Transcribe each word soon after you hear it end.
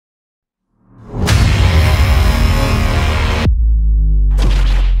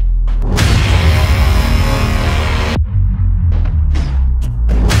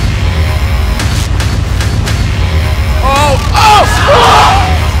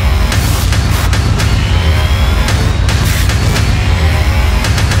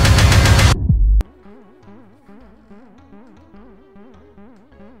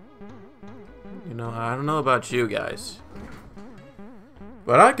about you guys,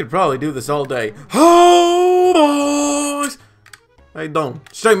 but I could probably do this all day. Oh, boys! How you doing?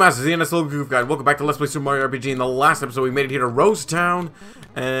 Straight Masters, the NS Local Goof Guide. Welcome back to Let's Play Super Mario RPG. In the last episode, we made it here to Rose Town,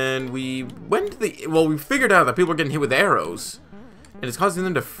 and we went to the... Well, we figured out that people are getting hit with arrows, and it's causing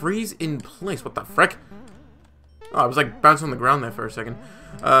them to freeze in place. What the frick? Oh, I was like bouncing on the ground there for a second.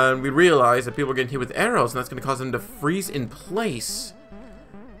 We realized that people are getting hit with arrows, and that's going to cause them to freeze in place.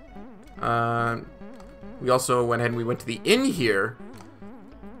 We also went ahead and we went to the inn here.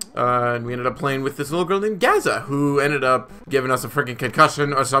 And we ended up playing with this little girl named Gaza, who ended up giving us a freaking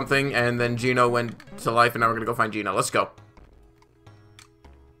concussion or something, and then Geno went to life, and now we're gonna go find Geno. Let's go.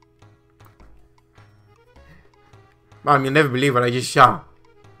 Mom, you'll never believe what I just saw.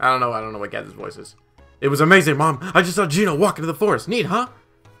 I don't know what Gaza's voice is. It was amazing, Mom. I just saw Geno walk into the forest. Neat, huh?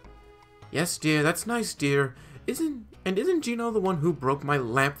 Yes, dear, that's nice, dear. Isn't Geno the one who broke my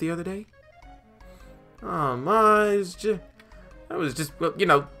lamp the other day? Oh, my, that was just, well, you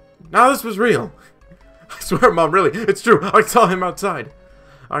know, now this was real. I swear, Mom, really, it's true. I saw him outside.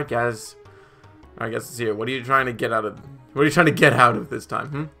 Alright, guys. Alright, guys, let's hear. What are you trying to get out of, this time,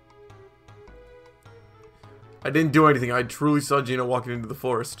 hmm? I didn't do anything. I truly saw Geno walking into the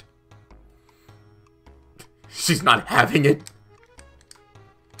forest. She's not having it.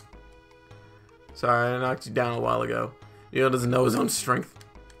 Sorry, I knocked you down a while ago. Geno doesn't know his own strength.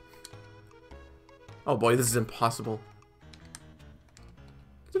 Oh boy, this is impossible.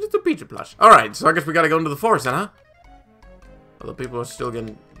 It's just a pizza plush. Alright, so I guess we gotta go into the forest then, huh? Although people are still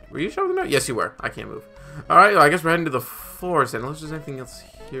getting... Were you showing them out? Yes, you were. I can't move. Alright, well, I guess we're heading to the forest then. Unless there's anything else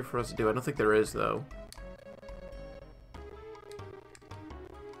here for us to do. I don't think there is, though.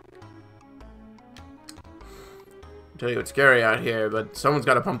 I'll tell you, it's scary out here, but someone's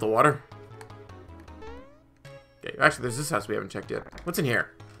gotta pump the water. Okay, actually, there's this house we haven't checked yet. What's in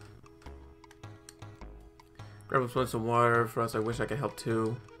here? Grandpa's some water for us. I wish I could help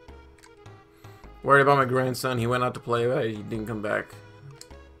too. Worried about my grandson. He went out to play, but he didn't come back.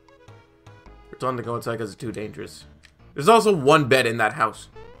 We're telling him to go inside because it's too dangerous. There's also one bed in that house.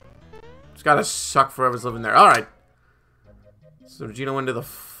 It's gotta suck forever's living there. Alright. So Geno went to the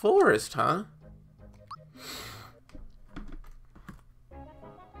forest, huh?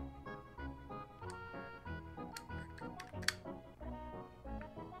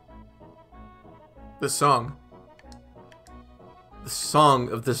 This song. The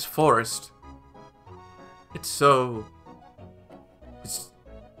song of this forest. It's so... This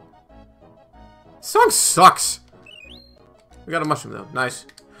song sucks! We got a mushroom though. Nice.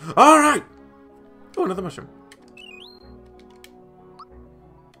 Alright! Oh, another mushroom.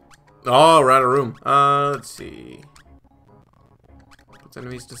 Oh, we're out of room. Let's see. Puts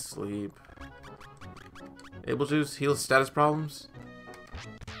enemies to sleep. Able juice, heals status problems.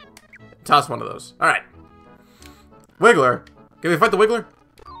 Toss one of those. Alright. Wiggler. Can we fight the Wiggler?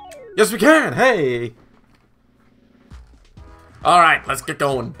 Yes, we can! Hey! Alright, let's get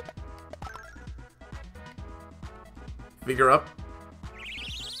going. Figure up.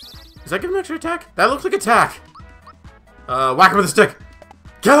 Does that give him extra attack? That looks like attack! Whack him with a stick!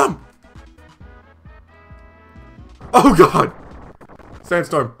 Kill him! Oh god!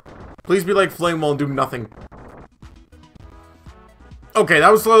 Sandstorm. Please be like Flame Wall and do nothing. Okay,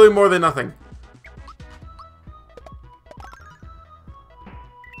 that was slightly more than nothing.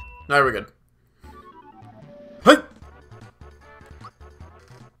 Now we're good. Hey!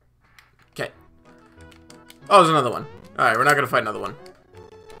 Okay. Oh, there's another one. Alright, we're not gonna fight another one.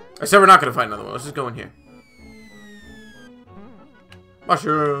 I said we're not gonna fight another one. Let's just go in here.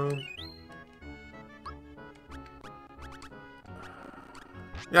 Mushroom!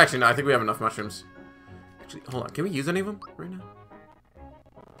 Actually, no, I think we have enough mushrooms. Actually, hold on. Can we use any of them right now?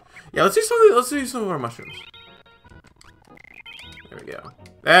 Yeah, let's do some of our mushrooms. There we go.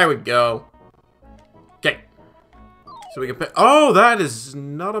 There we go. Okay. So we can pick... Oh, that is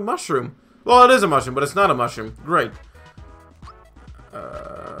not a mushroom. Well, it is a mushroom, but it's not a mushroom. Great.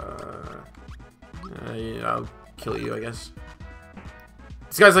 Yeah, I'll kill you, I guess.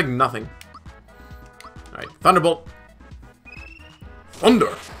 This guy's like nothing. Alright, Thunderbolt.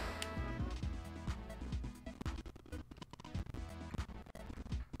 Thunder.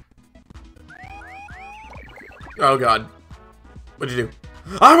 Oh god. What'd you do?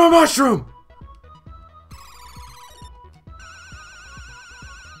 I'm a mushroom!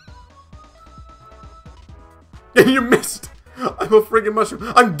 You missed! I'm a friggin'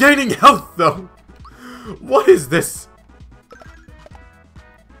 mushroom. I'm gaining health though! What is this?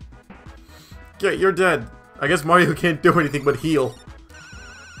 Okay, you're dead. I guess Mario can't do anything but heal.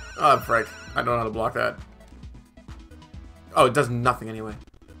 Oh, frick. I don't know how to block that. Oh, it does nothing anyway.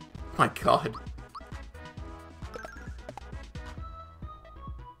 My god.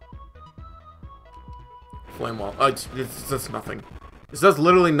 flame wall. Oh, it does nothing. It does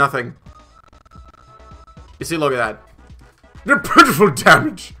literally nothing. You see, look at that. They're pitiful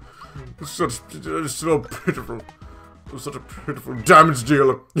damage. It's so pitiful. It's such a pitiful damage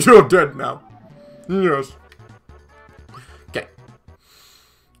dealer. You're dead now. Yes. Okay.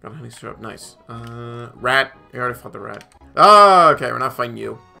 Got honey syrup. Nice. Rat. You already fought the rat. Oh, okay. We're not fighting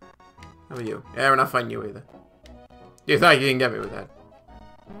you. How about you? Yeah, we're not fighting you either. You thought you can get me with that.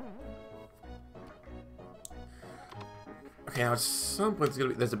 Okay, now at some point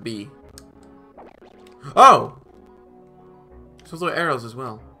there's a bee. Oh! There's little arrows as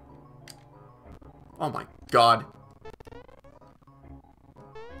well. Oh my god.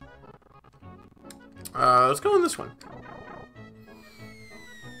 Let's go on this one.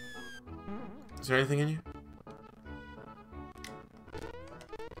 Is there anything in here?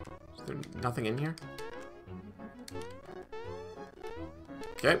 Is there nothing in here?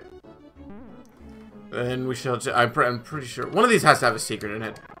 Okay. Then we shall... I'm pretty sure... One of these has to have a secret in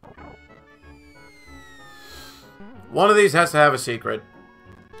it. One of these has to have a secret.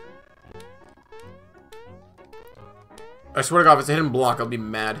 I swear to God, if it's a hidden block, I'll be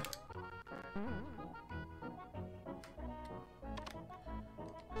mad.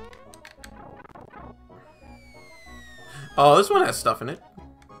 Oh, this one has stuff in it.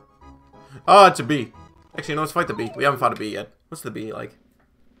 Oh, it's a bee. Actually, no, let's fight the bee. We haven't fought a bee yet. What's the bee like?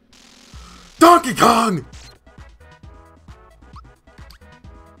 Donkey Kong!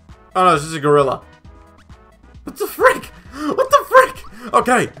 Oh no, this is a gorilla. What the frick? What the frick?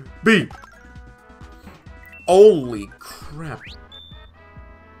 Okay, bee. Holy crap.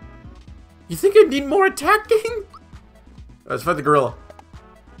 You think I need more attacking? Let's fight the gorilla.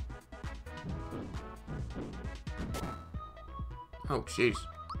 Oh, jeez.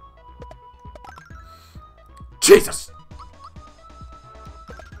 Jesus!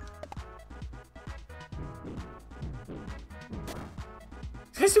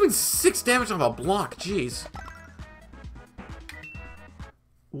 This guy's doing 6 damage on a block, jeez.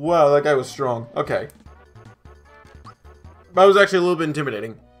 Wow, that guy was strong. Okay. That was actually a little bit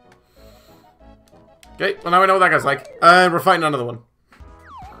intimidating. Okay, well now we know what that guy's like. And we're fighting another one.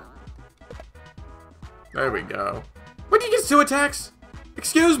 There we go. What, do you get 2 attacks?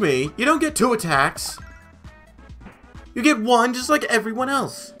 Excuse me, you don't get 2 attacks. You get 1 just like everyone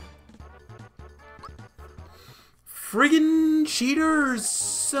else. Friggin' cheaters.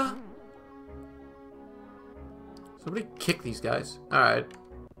 Somebody kick these guys. Alright.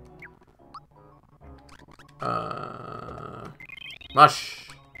 Mush.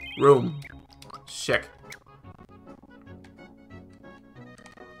 Room. Check.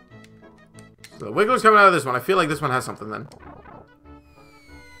 So the Wiggler's coming out of this one. I feel like this one has something then.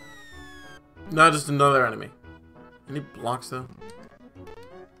 Not just another enemy. Any blocks though?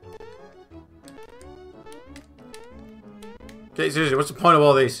 Okay, seriously, what's the point of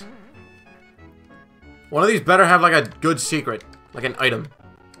all these? One of these better have like a good secret. Like an item.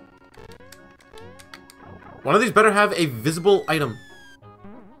 One of these better have a visible item.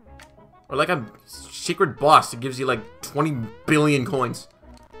 Or like a secret boss that gives you like 20 billion coins.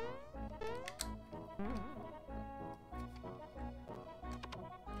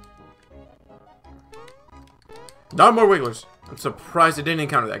 Not more Wigglers. I'm surprised I didn't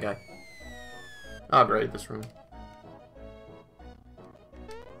encounter that guy. Oh, great, this room.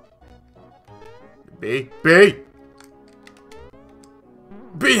 Behave!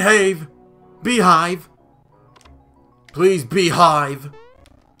 Beehive! Please, beehive!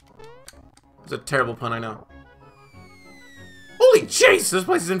 It's a terrible pun, I know. Holy jeez, this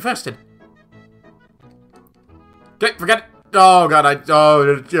place is infested. Okay, forget it. Oh god,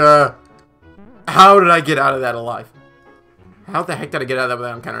 how did I get out of that alive? How the heck did I get out of that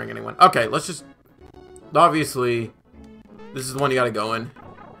without encountering anyone? Okay, let's just... Obviously, this is the one you gotta go in.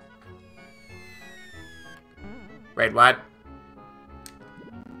 Wait, what?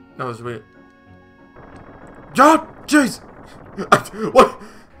 No, it's weird. Oh, jeez! What?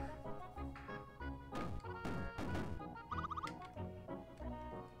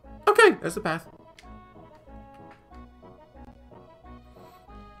 Okay, there's the path.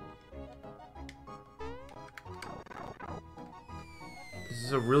 This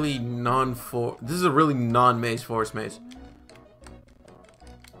is a really non-maze forest maze.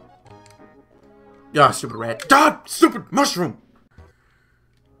 Yeah, stupid rat. God, stupid mushroom!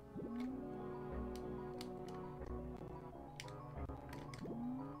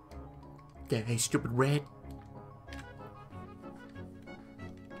 Yeah, hey, stupid rat.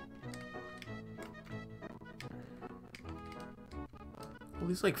 All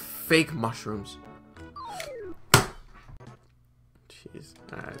these, like, fake mushrooms. Jeez.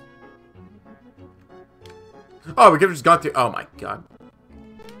 Alright. Oh, we could have just got through. Oh my god.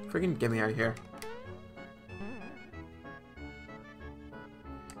 Freaking get me out of here.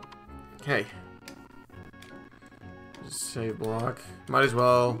 Okay. Save block. Might as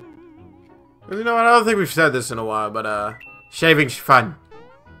well. You know what? I don't think we've said this in a while, but shaving's fun.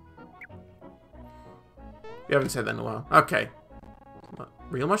 We haven't said that in a while. Okay.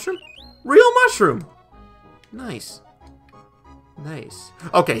 Real mushroom? Real mushroom! Nice. Nice.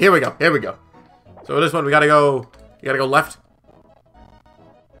 Okay, here we go. Here we go. So this one, we gotta go. You gotta go left.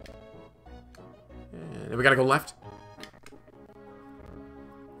 And then we gotta go left.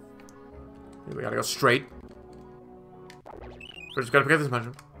 And we gotta go straight. We're just gotta pick up this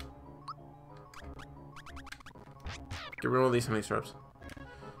mushroom. Get rid of all these honey syrups.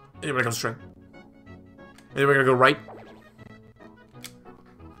 And then we gotta go straight. And then we're gonna go right.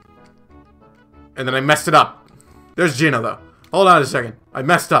 And then I messed it up. There's Geno, though. Hold on a second. I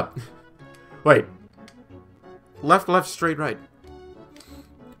messed up. Wait. Left, left, straight, right.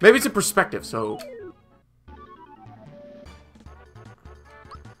 Maybe it's a perspective, so...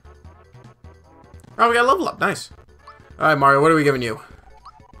 Oh, we got a level up. Nice. Alright, Mario, what are we giving you?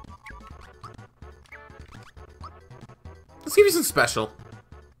 Let's give you some special.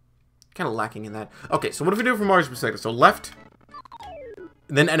 Kind of lacking in that. Okay, so what if we do it from Mario's perspective? So left,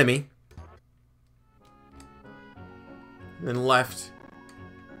 then enemy, then left.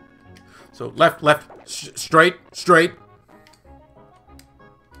 So left, left, straight, straight,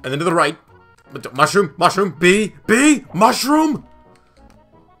 and then to the right. Mushroom, mushroom, B, mushroom.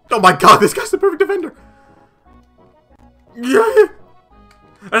 Oh my god, this guy's the perfect defender. Yeah.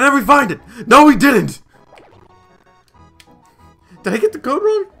 And then we find it. No, we didn't. Did I get the code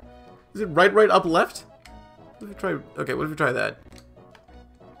wrong? Is it right, right, up, left? What if we try? Okay, what if we try that?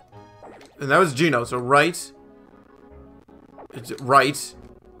 And that was Geno, so right. It's right.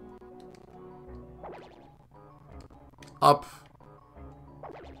 Up.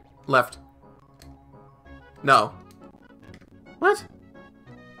 Left. No. What?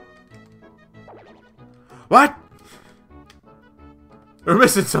 What? We're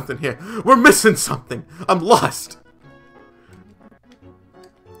missing something here. We're missing something. I'm lost.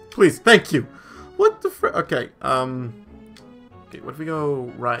 Please, thank you. What the frick? Okay, okay, what if we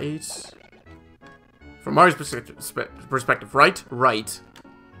go right? From Mario's perspective, right? Right.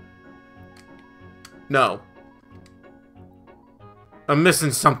 No. I'm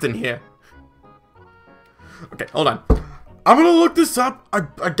missing something here. Okay, hold on. I'm gonna look this up.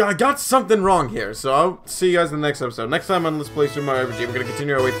 I got something wrong here, so I'll see you guys in the next episode. Next time on Let's Play Super Mario RPG, we're gonna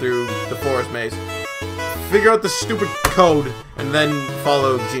continue our way through the forest maze. Figure out the stupid code, and then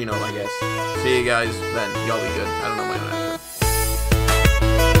follow Geno, I guess. See you guys then. Y'all be good. I don't know my own